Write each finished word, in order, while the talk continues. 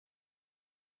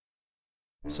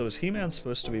So is He-Man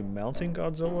supposed to be mounting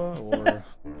Godzilla or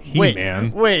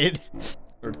He-Man. Wait.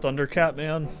 or Thundercat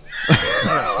Man?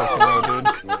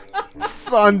 I don't fucking know, dude.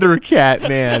 Thundercat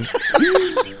Man.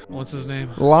 What's his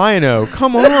name? Lion-O,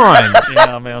 come on.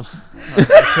 Yeah, man.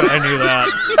 I knew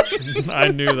that. I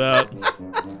knew that.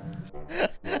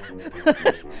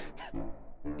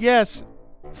 Yes.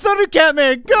 Thundercat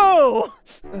Man, go!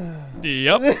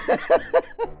 Yep.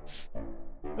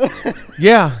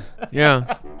 Yeah.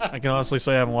 I can honestly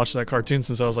say I haven't watched that cartoon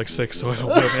since I was like 6, so I don't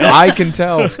know, man. I can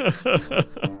tell.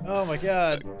 Oh my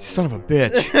god. Son of a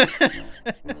bitch.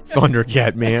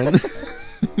 Thundercat Man.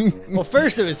 Well,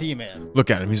 first it was He-Man. Look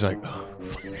at him. He's like, oh,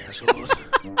 fucking assholes.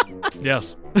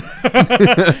 Yes.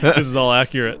 This is all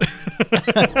accurate.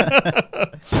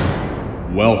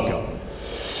 Welcome.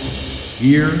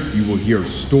 Here you will hear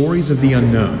stories of the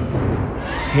unknown,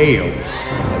 tales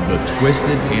of the twisted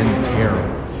and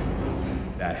terrible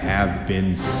that have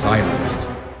been silenced,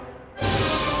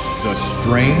 the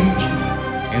strange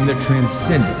and the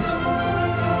transcendent,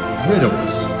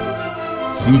 riddles,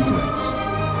 secrets.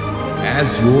 As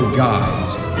your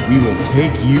guides, we will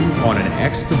take you on an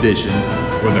expedition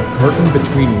where the curtain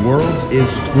between worlds is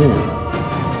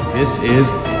torn. This is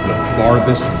The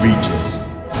Farthest Reaches.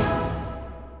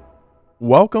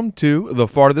 Welcome to The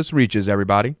Farthest Reaches,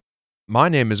 everybody. My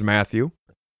name is Matthew,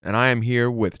 and I am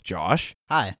here with Josh.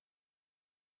 Hi.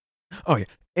 Oh, yeah.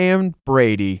 And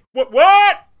Brady.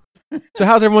 What? So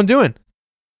how's everyone doing?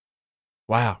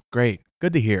 Wow, great.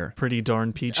 Good to hear. Pretty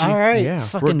darn peachy. All right. Yeah,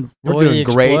 Fucking we're Dora the doing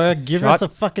great. Explorer, give Shut us a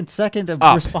fucking second to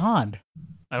up. respond.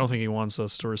 I don't think he wants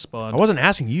us to respond. I wasn't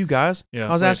asking you guys. Yeah,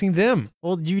 I was wait. asking them.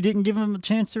 Well, you didn't give him a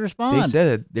chance to respond. They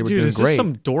said that they were Dude, doing is this great.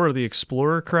 some Dora the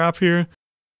Explorer crap here?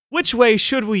 Which way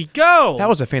should we go? That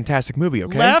was a fantastic movie,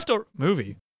 okay? Left or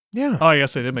movie? Yeah. Oh, I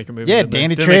guess they did make a movie. Yeah, didn't they?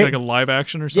 Danny Didn't they Trejo- make like a live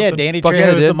action or something? Yeah, Danny Fuck yeah, Trejo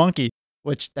they is the did. monkey,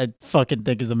 which I fucking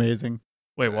think is amazing.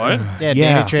 Wait, what? Yeah, Yeah.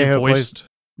 Danny He Trejo voiced,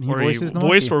 he or voices he the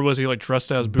voiced, monkey. or was he like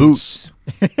dressed as Boots?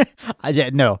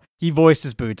 No, he voiced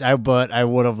his Boots. But I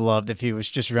would have loved if he was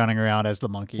just running around as the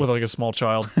monkey. With like a small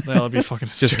child? That'd be fucking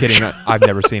Just hysterical. kidding. I've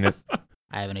never seen it.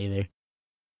 I haven't either.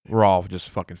 We're all just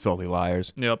fucking filthy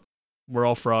liars. Yep, we're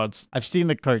all frauds. I've seen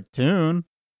the cartoon.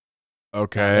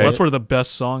 Okay. Well, that's where the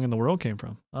best song in the world came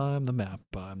from. I'm the map.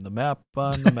 I'm the map.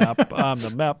 I'm the map. I'm the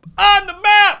map. I'm the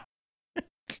map.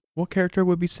 What character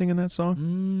would be singing that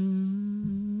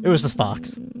song? It was the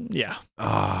fox. Yeah.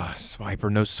 Ah,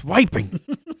 swiper, no swiping.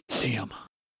 Damn.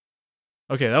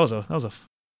 Okay, that was a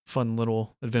fun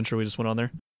little adventure we just went on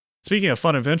there. Speaking of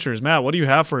fun adventures, Matt, what do you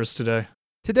have for us today?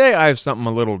 Today I have something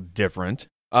a little different.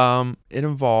 It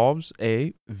involves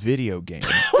a video game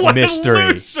What a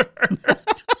mystery. loser.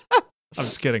 I'm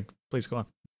just kidding. Please go on.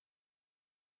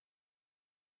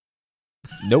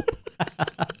 Nope.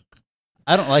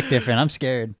 I don't like different. I'm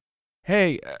scared.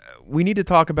 Hey, we need to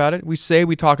talk about it. We say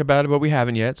we talk about it, but we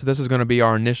haven't yet. So this is going to be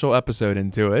our initial episode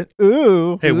into it.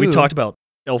 Ooh. Hey, we Ooh. talked about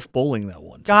Elf Bowling that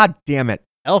one time. God damn it.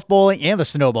 Elf bowling and the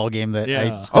snowball game that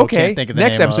Yeah. I still Okay, can't think of the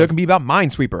next name episode of. can be about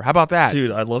Minesweeper. How about that? Dude,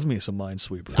 I love me some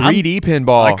Minesweeper. 3D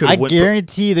pinball. I could- I went-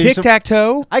 guarantee there's some,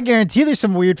 Tic-tac-toe. I guarantee there's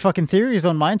some weird fucking theories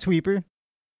on Minesweeper.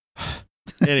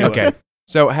 Anyway, Okay.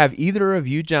 So have either of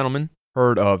you gentlemen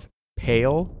heard of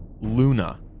Pale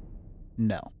Luna?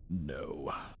 No.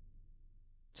 No.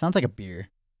 Sounds like a beer.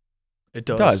 It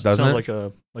does. does, doesn't Sounds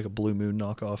it? like a Blue Moon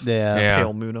knockoff. Yeah. Yeah.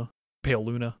 Pale Luna. Pale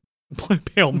Luna.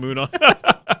 Pale Luna.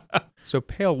 So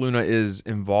Pale Luna is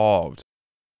involved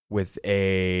with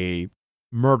a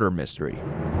murder mystery.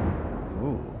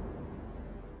 Ooh.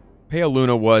 Pale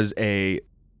Luna was a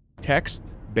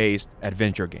text-based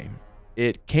adventure game.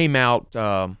 It came out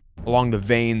along the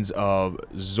veins of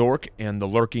Zork and the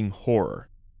Lurking Horror,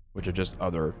 which are just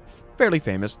other fairly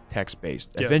famous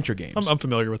text-based Yeah. adventure games. I'm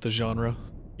familiar with the genre.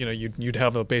 You know, you'd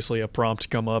have basically a prompt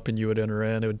come up and you would enter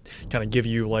in. It would kind of give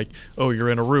you like, oh, you're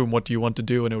in a room. What do you want to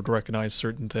do? And it would recognize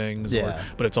certain things. Yeah.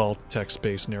 But it's all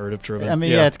text-based, narrative-driven. I mean,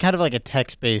 yeah, it's kind of like a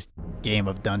text-based game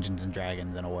of Dungeons and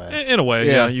Dragons in a way. In a way,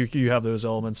 Yeah. yeah. You have those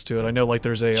elements to it. I know, like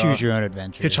there's a Choose your own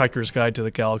adventure. Hitchhiker's Guide to the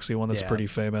Galaxy one that's Yeah. pretty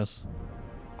famous.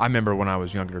 I remember when I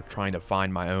was younger trying to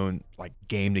find my own like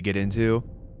game to get into,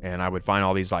 and I would find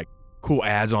all these like cool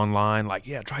ads online, like,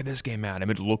 yeah, try this game out. I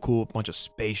made it look cool, a bunch of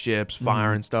spaceships,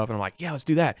 fire and stuff, and I'm like, yeah, let's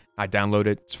do that. I download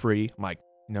it, it's free. I'm like,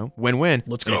 win-win.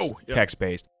 Let's And go. it's Yep.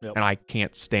 text-based, Yep. and I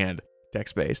can't stand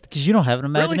text-based. Because you don't have an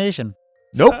imagination.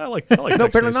 Nope. I like No, apparently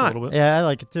text-based a not. little bit. Yeah, I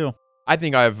like it too. I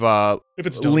think I've If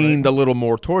it's done leaned right. a little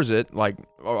more towards it. Like,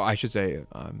 or I should say,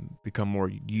 become more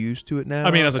used to it now.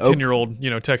 I mean, as a 10-year-old,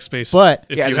 text-based. But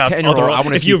if Yeah, you as a have 10-year-old, other, I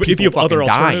wanna if see you if people you have other fucking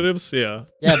dying. alternatives, yeah,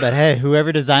 yeah, but hey,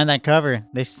 whoever designed that cover,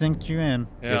 they synced you in.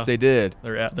 yeah, Yes, they did.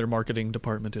 their marketing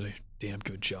department did a damn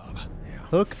good job. Yeah.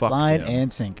 Hook, Fuck line, them.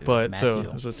 and sinker. But so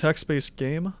Matthew. it's a text-based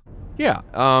game. Yeah.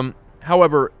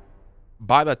 However,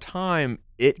 by the time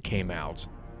it came out,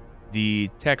 the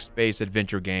text-based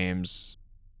adventure games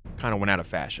kind of went out of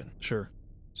fashion. Sure.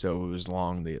 So it was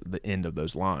along the end of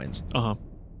those lines. Uh-huh.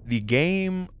 The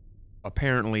game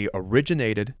apparently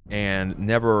originated and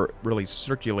never really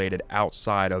circulated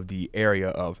outside of the area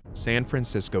of San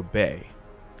Francisco Bay.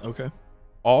 Okay.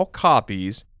 All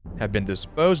copies have been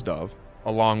disposed of,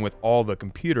 along with all the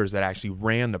computers that actually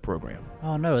ran the program.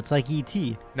 Oh no, it's like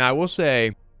E.T. Now, I will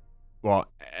say, well,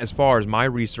 as far as my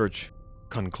research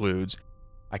concludes,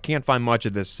 I can't find much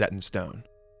of this set in stone.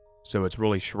 So it's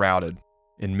really shrouded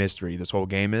in mystery, this whole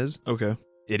game is. Okay.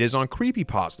 It is on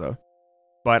Creepypasta,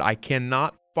 but I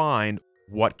cannot find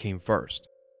what came first,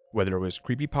 whether it was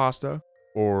Creepypasta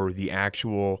or the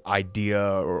actual idea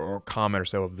or comment or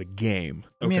so of the game.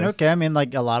 I mean, okay. I mean,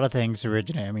 like a lot of things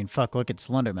originate. I mean, fuck, look at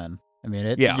Slenderman. I mean,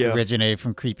 it Yeah. Yeah. originated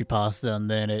from creepypasta, and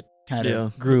then it kind of Yeah.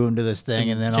 grew into this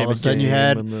thing, and then all Came of a sudden you game,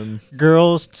 had and then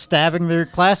girls stabbing their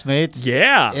classmates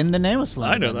yeah, in the name of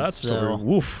Slenderman. I know that story. So,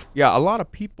 Woof. Yeah, a lot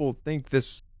of people think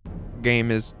this game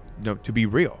is to be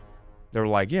real. They're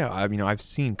like, yeah, I've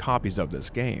seen copies of this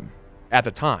game at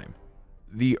the time.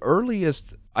 The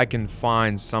earliest I can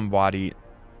find somebody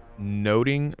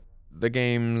noting the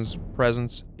game's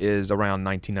presence is around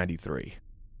 1993.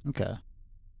 okay,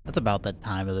 that's about that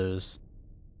time of those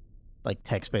like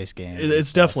text-based games. and It's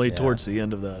stuff, definitely yeah. towards the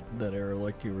end of that era,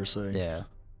 like you were saying. Yeah,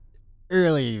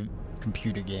 early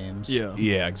computer games. Yeah.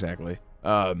 Yeah, exactly.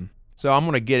 So I'm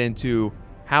going to get into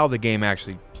how the game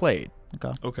actually played,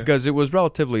 Okay. because it was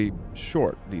relatively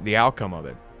short, the outcome of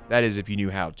it. That is, if you knew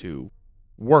how to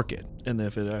work it. And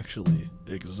if it actually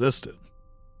existed.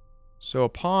 So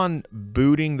upon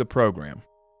booting the program,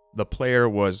 the player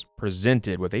was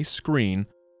presented with a screen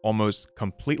almost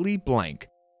completely blank,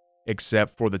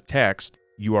 except for the text,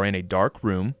 "You are in a dark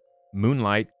room.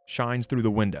 Moonlight shines through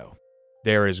the window.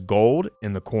 There is gold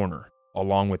in the corner,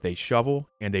 along with a shovel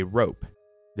and a rope.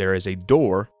 There is a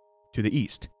door to the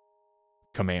east."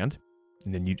 Command,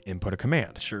 and then you input a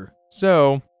command. Sure.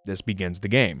 So this begins the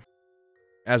game.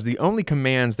 As the only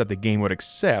commands that the game would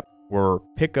accept were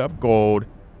pick up gold,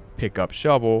 pick up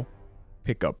shovel,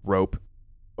 pick up rope,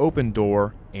 open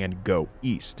door, and go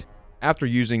east. After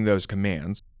using those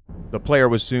commands, the player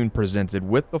was soon presented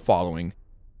with the following: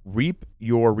 reap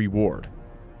your reward.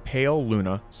 Pale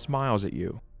Luna smiles at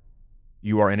you.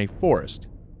 You are in a forest.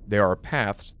 There are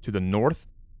paths to the north,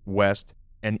 west,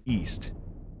 and east.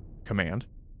 Command.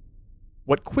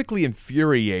 What quickly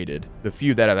infuriated the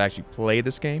few that have actually played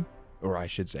this game, or I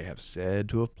should say have said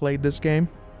to have played this game,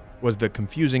 was the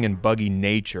confusing and buggy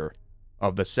nature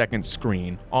of the second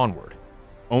screen onward.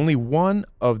 Only one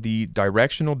of the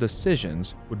directional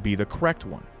decisions would be the correct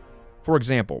one. For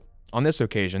example, on this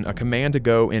occasion, a command to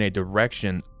go in a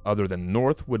direction other than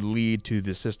north would lead to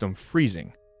the system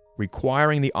freezing,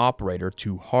 requiring the operator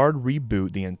to hard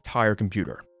reboot the entire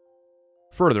computer.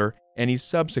 Further, any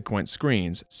subsequent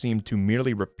screens seemed to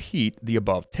merely repeat the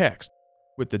above text,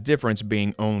 with the difference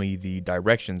being only the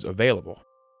directions available.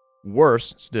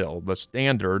 Worse still, the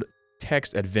standard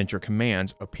text adventure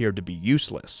commands appeared to be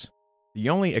useless. The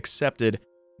only accepted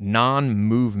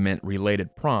non-movement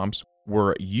related prompts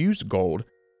were use gold,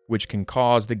 which can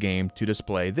cause the game to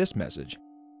display this message: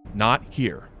 not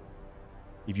here.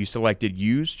 If you selected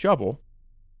use shovel,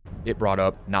 it brought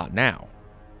up not now.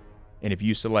 And if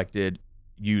you selected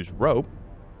use rope,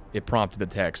 it prompted the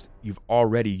text, you've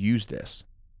already used this.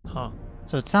 Huh.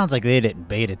 So it sounds like they didn't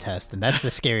beta test, and that's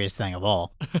the scariest thing of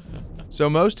all. So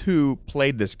most who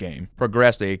played this game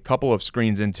progressed a couple of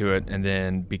screens into it and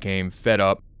then became fed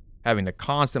up, having to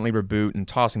constantly reboot and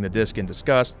tossing the disc in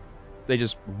disgust. They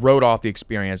just wrote off the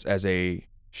experience as a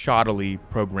shoddily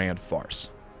programmed farce.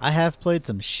 I have played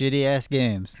some shitty-ass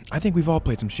games. I think we've all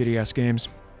played some shitty-ass games.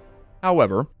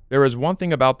 However, there is one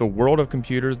thing about the world of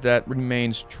computers that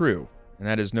remains true, and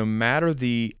that is no matter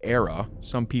the era,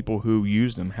 some people who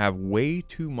use them have way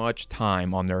too much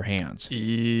time on their hands.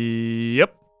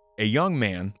 Yep. A young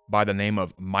man by the name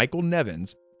of Michael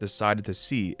Nevins decided to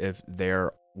see if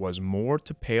there was more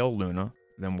to Pale Luna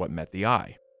than what met the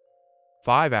eye.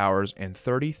 5 hours and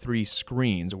 33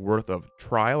 screens worth of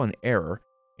trial and error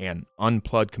and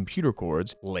unplugged computer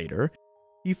cords later,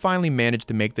 he finally managed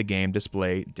to make the game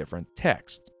display different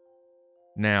text.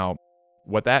 Now,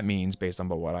 what that means, based on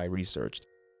what I researched,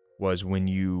 was when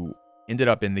you ended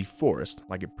up in the forest,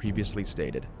 like it previously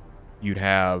stated, you'd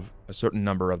have a certain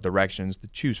number of directions to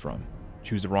choose from.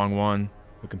 Choose the wrong one,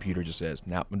 the computer just says,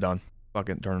 "Nope, I'm done.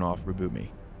 Fucking turn it off, reboot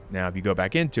me." Now, if you go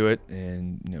back into it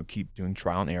and keep doing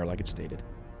trial and error like it stated,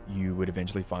 you would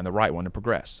eventually find the right one and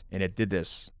progress. And it did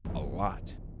this a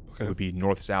lot. Okay. It would be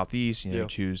north, south, east. Yeah.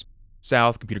 Choose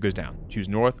south, computer goes down. Choose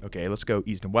north. Okay, let's go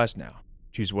east and west now.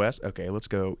 Choose west. Okay, let's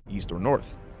go east or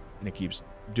north. And it keeps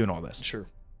doing all this. Sure.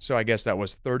 So I guess that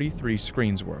was 33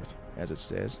 screens worth, as it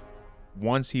says.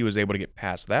 Once he was able to get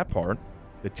past that part,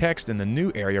 the text in the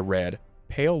new area read,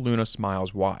 "Pale Luna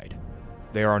smiles wide.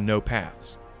 There are no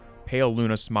paths. Pale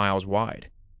Luna smiles wide.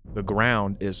 The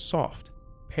ground is soft.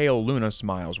 Pale Luna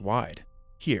smiles wide.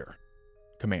 Here."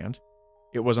 Command.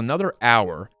 It was another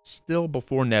hour still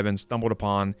before Nevin stumbled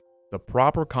upon the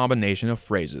proper combination of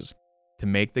phrases to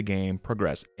make the game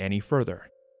progress any further.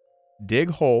 Dig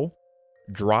hole,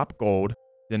 drop gold,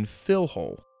 then fill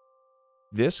hole.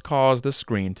 This caused the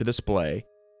screen to display,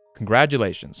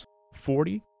 "Congratulations,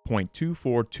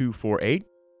 40.24248,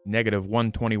 negative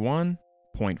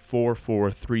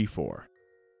 121.4434.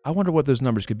 I wonder what those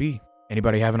numbers could be.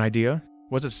 Anybody have an idea?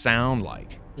 What does it sound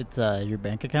like? It's your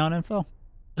bank account info.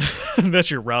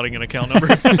 That's your routing and account number.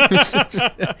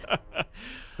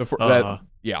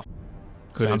 Yeah.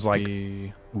 Could Sounds it like-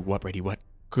 be, Ooh, what, Brady? What?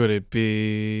 could it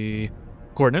be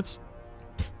coordinates?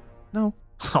 No.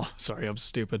 Oh, sorry, I'm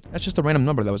stupid. That's just a random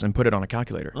number that was inputted on a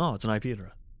calculator. Oh, it's an IP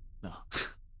address. No.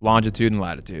 Longitude and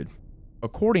latitude.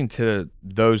 According to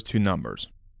those two numbers,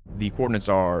 the coordinates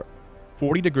are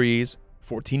 40 degrees,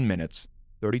 14 minutes,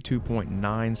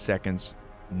 32.9 seconds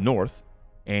north,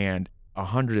 and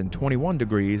 121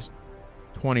 degrees,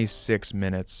 26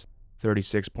 minutes,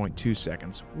 36.2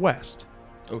 seconds west.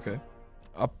 Okay.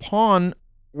 Upon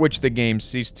which the game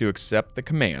ceased to accept the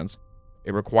commands,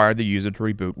 it required the user to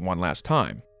reboot one last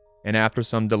time. And after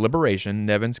some deliberation,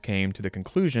 Nevins came to the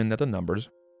conclusion that the numbers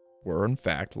were in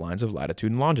fact lines of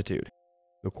latitude and longitude.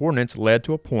 The coordinates led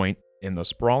to a point in the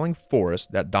sprawling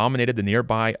forest that dominated the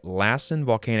nearby Lassen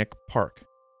Volcanic Park,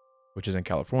 which is in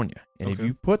California. And if Okay.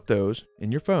 you put those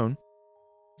in your phone,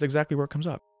 it's exactly where it comes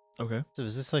up. Okay. So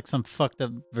is this like some fucked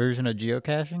up version of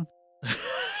geocaching?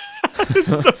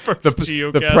 This is the first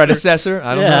geocacher. The predecessor?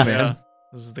 I don't Yeah. know, man. Yeah.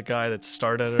 This is the guy that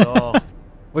started it all.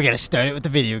 We gotta start it with the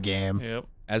video game. Yep.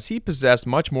 As he possessed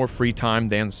much more free time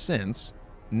than since,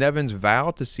 Nevins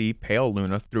vowed to see Pale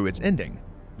Luna through its ending.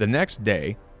 The next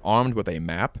day, armed with a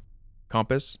map,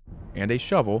 compass, and a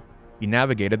shovel, he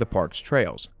navigated the park's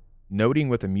trails, noting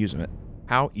with amusement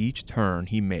how each turn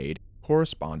he made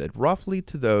corresponded roughly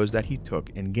to those that he took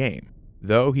in-game.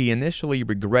 Though he initially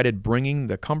regretted bringing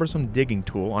the cumbersome digging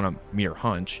tool on a mere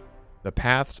hunch, the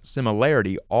path's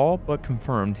similarity all but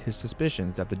confirmed his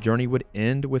suspicions that the journey would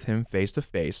end with him face to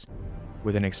face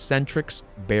with an eccentric's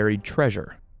buried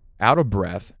treasure. Out of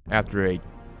breath after a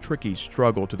tricky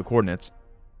struggle to the coordinates,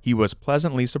 he was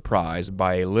pleasantly surprised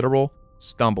by a literal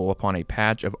stumble upon a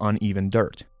patch of uneven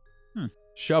dirt.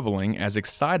 Shoveling as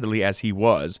excitedly as he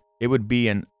was, it would be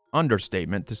an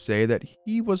understatement to say that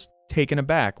he was taken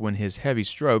aback when his heavy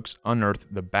strokes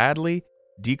unearthed the badly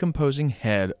decomposing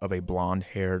head of a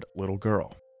blonde-haired little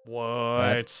girl.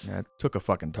 What? That took a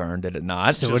fucking turn, did it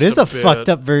not? So just it is a a bit. fucked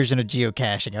up version of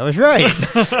geocaching. I was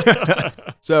right.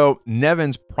 So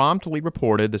Nevins promptly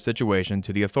reported the situation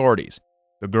to the authorities.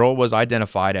 The girl was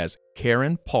identified as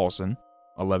Karen Paulson,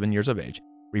 11 years of age,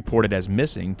 reported as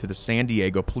missing to the San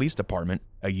Diego Police Department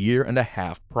a year and a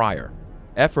half prior.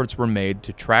 Efforts were made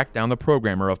to track down the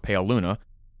programmer of Pale Luna,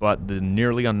 but the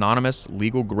nearly anonymous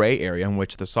legal gray area in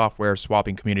which the software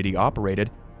swapping community operated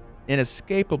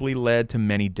inescapably led to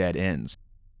many dead ends.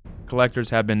 Collectors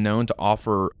have been known to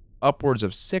offer upwards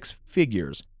of 6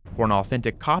 figures for an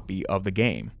authentic copy of the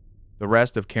game. The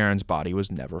rest of Karen's body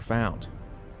was never found.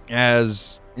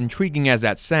 As intriguing as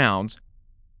that sounds,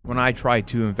 when I try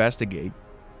to investigate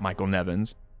Michael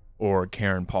Nevins or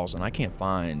Karen Paulson, I can't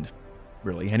find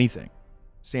really anything.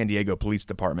 San Diego Police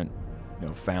Department,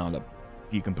 found a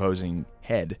decomposing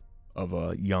head of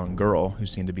a young girl who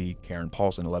seemed to be Karen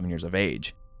Paulson, 11 years of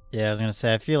age. Yeah, I was gonna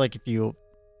say, I feel like if you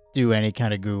do any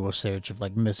kind of Google search of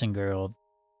like missing girl,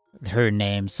 her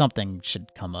name, something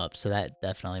should come up. So that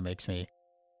definitely makes me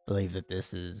believe that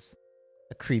this is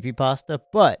a creepypasta,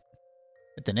 but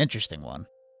it's an interesting one.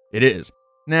 It is.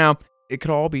 Now, it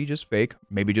could all be just fake.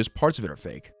 Maybe just parts of it are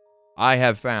fake. I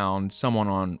have found someone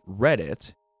on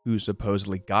Reddit who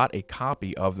supposedly got a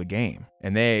copy of the game,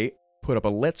 and they put up a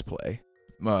Let's Play,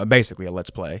 basically a Let's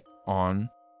Play, on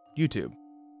YouTube.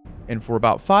 And for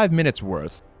about 5 minutes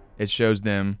worth, it shows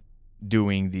them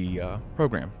doing the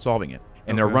program, solving it.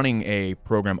 And they're Okay. running a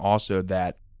program also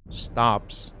that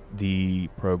stops the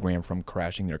program from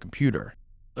crashing their computer.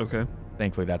 Okay.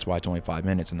 Thankfully, that's why it's only 5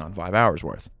 minutes and not 5 hours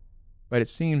worth. But it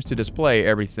seems to display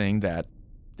everything that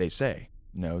they say.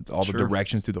 You know, all the Sure.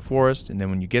 directions through the forest, and then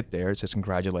when you get there, it says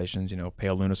congratulations, you know,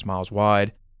 Pale Luna smiles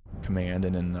wide, command,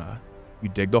 and then you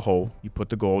dig the hole, you put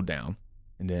the gold down,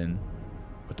 and then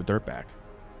put the dirt back.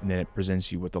 And then it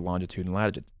presents you with the longitude and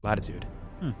latitude.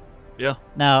 Yeah,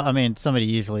 Now, I mean, somebody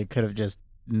easily could have just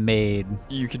made.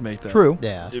 you could make that. True.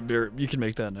 Yeah. You can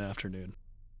make that in an afternoon.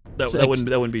 That, So that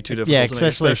wouldn't be too difficult. Yeah, to make,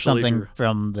 especially if something you're-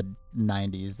 from the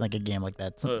 90s, like a game like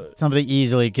that. Uh, Somebody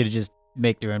easily could have just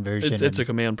make their own version. It's a and-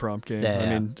 command prompt game. Yeah, I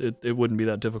yeah. mean, it wouldn't be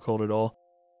that difficult at all.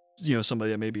 You know,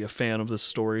 somebody that may be a fan of this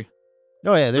story.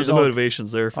 oh yeah, There's there's the all,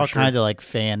 motivations there for all sure. kinds of like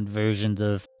fan versions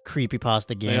of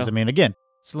creepypasta games. Yeah. I mean, again,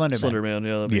 Slender Man. Slender Man,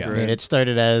 yeah, that'd be Yeah. I great. mean, it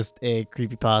started as a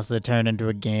creepypasta, turned into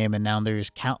a game, and now there's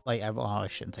I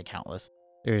shouldn't say countless.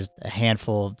 There's a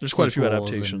handful. Of There's quite a few sequels and,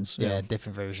 adaptations, yeah, yeah.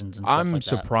 different versions. And stuff I'm like that.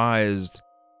 surprised.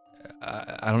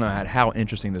 I don't know how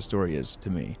interesting this story is to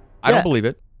me. I Yeah. don't believe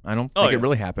it. I don't Oh, think yeah. it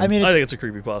really happened. I mean, I it's, think it's a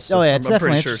creepypasta. Oh, yeah, it's I'm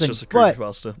pretty definitely sure it's just a interesting,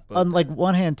 creepypasta. But on like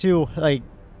one hand too, like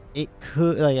it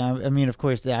could, like I mean, of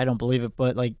course, I don't believe it,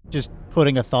 but like just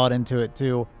putting a thought into it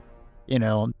too, you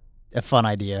know, a fun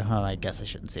idea. Oh, I guess I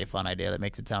shouldn't say a fun idea. That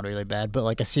makes it sound really bad. But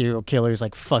like a serial killer's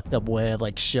like fucked up way of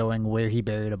like showing where he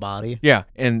buried a body. yeah,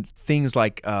 and things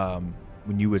like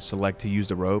when you would select to use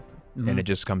the rope, Mhm. and it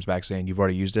just comes back saying you've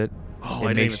already used it. oh, It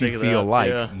I didn't makes even you think feel of that. like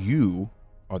yeah. you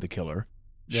are the killer.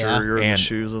 Yeah. Sure, you're in the And-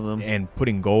 shoes of them And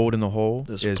putting gold in the hole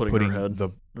Just is putting putting her head. the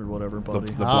or whatever the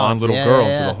body. blonde little yeah, girl yeah,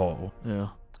 into yeah. the hole. Yeah.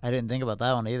 I didn't think about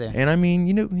that one either. And I mean,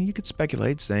 you know, you could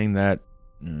speculate saying that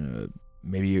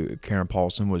maybe Karen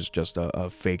Paulson was just a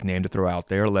fake name to throw out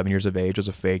there. 11 years of age was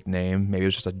a fake name. Maybe it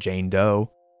was just a Jane Doe.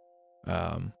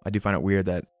 I do find it weird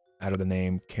that out of the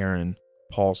name Karen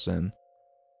Paulson,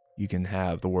 you can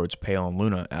have the words Pale and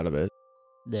Luna out of it.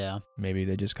 Yeah. Maybe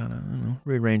they just kind of, I don't know,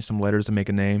 rearranged some letters to make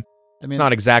a name. I mean, It's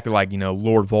not exactly like, you know,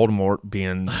 Lord Voldemort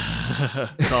being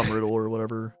Tom Riddle or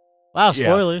whatever. wow, yeah.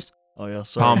 spoilers. Oh yeah,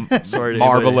 sorry. Tom Sorry to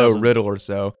anybody who Marvolo hasn't- Riddle or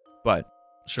so. But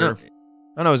Sure.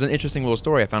 I don't know, it was an interesting little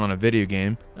story I found on a video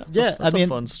game. That's Yeah, that's I mean, a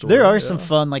fun story. There are some yeah.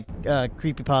 fun like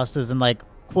creepypastas and like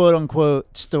quote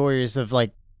unquote stories of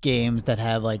like games that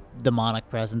have like demonic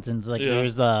presence. And it's like Yeah.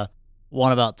 there's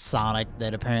one about Sonic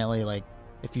that apparently like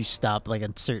if you stop like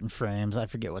in certain frames, I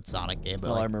forget what Sonic game, but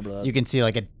Oh, I like, remember that. you can see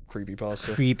like a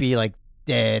Creepypasta. creepy like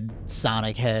dead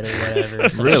Sonic head or whatever. or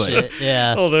some Really? shit.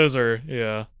 Yeah. Oh, those are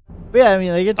yeah. But yeah, I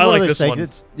mean like it's I one like of those this things. one.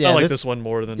 It's yeah. I like this one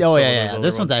more than. Oh some yeah, of yeah. those other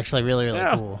This one's ones. actually really really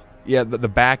Yeah. cool. Yeah, the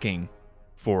backing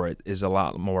for it is a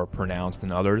lot more pronounced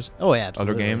than others, Oh yeah,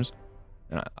 absolutely. other games.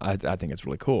 And I think it's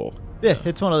really cool. Yeah,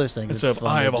 it's one of those things. Instead It's of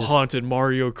fun I to have a just- haunted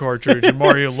Mario cartridge and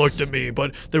Mario looked at me,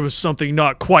 but there was something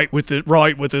not quite with it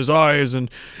right with his eyes, and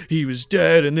he was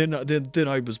dead, and then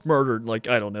I was murdered. Like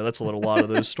I don't know, that's what a lot of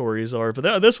those stories are.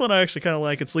 But this one I actually kind of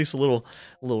like. It's at least a little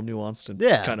nuanced and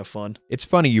Yeah. kind of fun. It's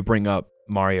funny you bring up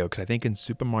Mario because I think in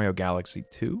Super Mario Galaxy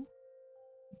 2,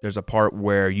 there's a part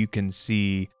where you can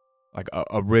see like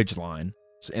a ridge line,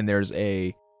 and there's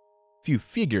a few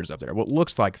figures up there, what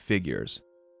looks like figures.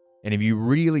 And if you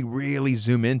really, really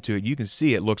zoom into it, you can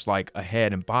see it looks like a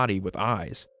head and body with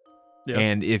eyes. Yeah.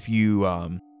 And if you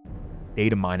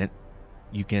data mine it,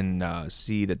 you can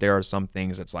see that there are some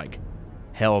things that's like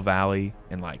Hell Valley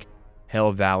and like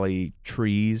Hell Valley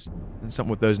trees and something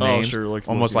with those Oh, names. sure, like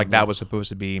Almost looking like at that was supposed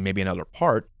to be maybe another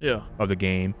part Yeah. of the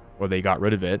game, or they got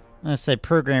rid of it. I say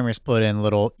programmers put in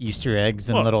little Easter eggs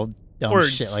and Well, little dumb or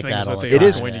shit like things that all the they time. It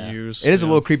is- are going yeah. to use. It is a yeah.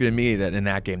 little creepy to me that in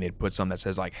that game they'd put something that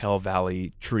says like Hell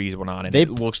Valley trees went on, and They- it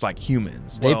looks like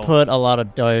humans. They Well- put a lot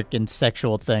of dark and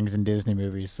sexual things in Disney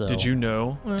movies. So Did you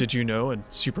know? Did you know in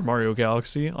Super Mario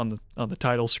Galaxy on the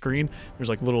title screen, there's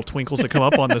like little twinkles that come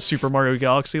up on the Super Mario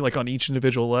Galaxy, like on each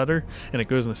individual letter, and it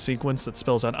goes in a sequence that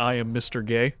spells out "I am Mr.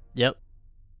 Gay." Yep.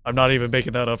 I'm not even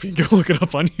making that up. You can go look it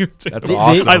up on YouTube. That's They-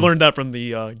 awesome. I learned that from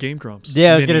the Game Grumps.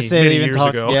 Yeah, I was gonna many, say they many even years talked.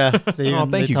 ago. Yeah, they even,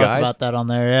 thank they you, talked guys. about that on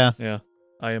there. Yeah. Yeah,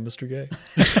 I am Mr. Gay.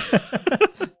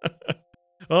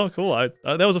 Oh, cool!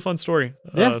 That was a fun story.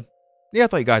 Yeah. Yeah, I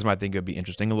thought you guys might think it'd be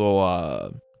interesting, a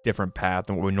little different path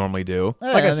than what we normally do.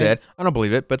 Yeah, Like I I mean- said, I don't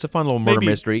believe it, but it's a fun little murder Maybe-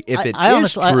 mystery. If it is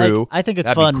honestly, true, I think it's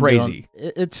that'd be fun. crazy.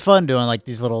 It's fun doing like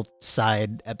these little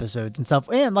side episodes and stuff.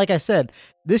 And like I said,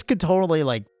 this could totally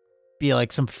like be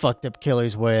like some fucked up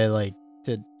killer's way, like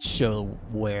to show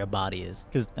where a body is.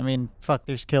 Because I mean, fuck,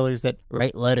 there's killers that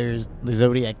write letters, the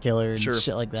Zodiac killer and Sure.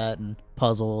 shit like that, and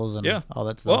puzzles and Yeah. all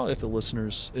that stuff. Well, if the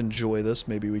listeners enjoy this,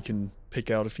 maybe we can pick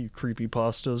out a few creepy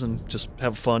pastas and just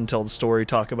have fun, tell the story,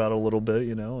 talk about it a little bit,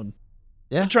 and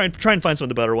Yeah. try and find some of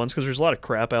the better ones because there's a lot of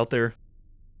crap out there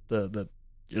that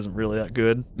isn't really that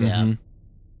good. Yeah. Mhm.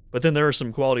 But then there are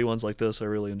some quality ones like this. I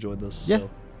really enjoyed this. Yeah. So,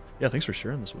 yeah, thanks for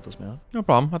sharing this with us, man. No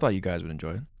problem. I thought you guys would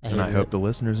enjoy it. I And I hated hope it. the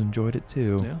listeners enjoyed it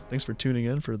too. Yeah, thanks for tuning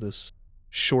in for this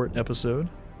short episode.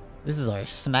 This is our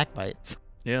snack bites.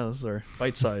 Yeah, this is our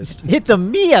bite-sized. It's a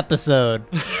me episode.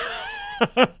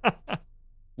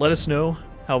 Let us know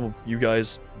how you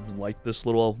guys liked this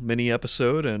little mini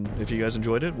episode, and if you guys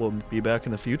enjoyed it, we'll be back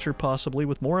in the future possibly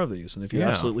with more of these. And if you Yeah.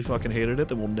 absolutely fucking hated it,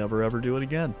 then we'll never ever do it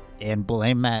again. And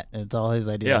blame Matt. It's all his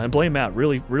idea. Yeah, and blame Matt.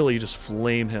 Really, really just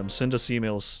flame him. Send us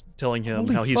emails telling him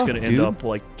Holy how he's fuck, going to end dude. up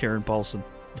like Karen Paulson.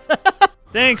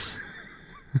 Thanks.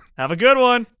 Have a good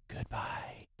one.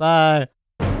 Goodbye. Bye.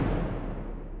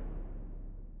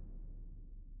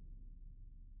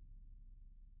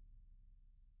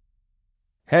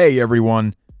 Hey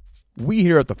everyone. We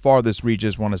here at the Farthest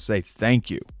Reaches want to say thank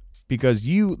you because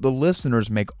you, the listeners,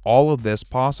 make all of this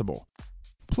possible.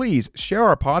 Please share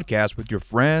our podcast with your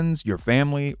friends, your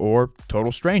family, or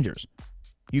total strangers.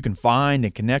 You can find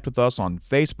and connect with us on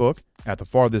Facebook at the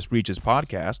Farthest Reaches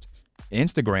Podcast,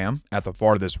 Instagram at the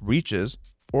Farthest Reaches,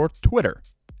 or Twitter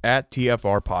at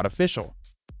TFR Pod Official.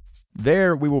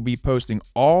 There we will be posting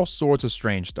all sorts of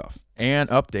strange stuff and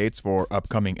updates for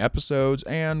upcoming episodes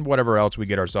and whatever else we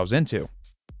get ourselves into.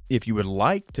 If you would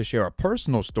like to share a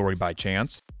personal story by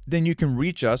chance, then you can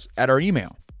reach us at our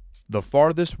email,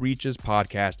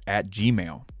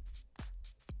 thefarthestreachespodcast@gmail.com.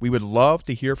 We would love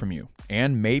to hear from you,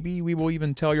 and maybe we will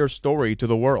even tell your story to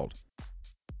the world.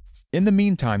 In the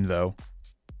meantime, though,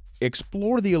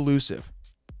 explore the elusive,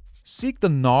 seek the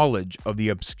knowledge of the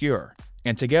obscure,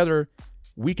 and together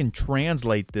we can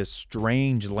translate this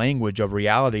strange language of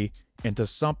reality into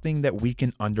something that we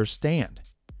can understand.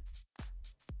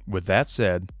 With that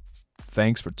said,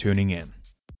 thanks for tuning in.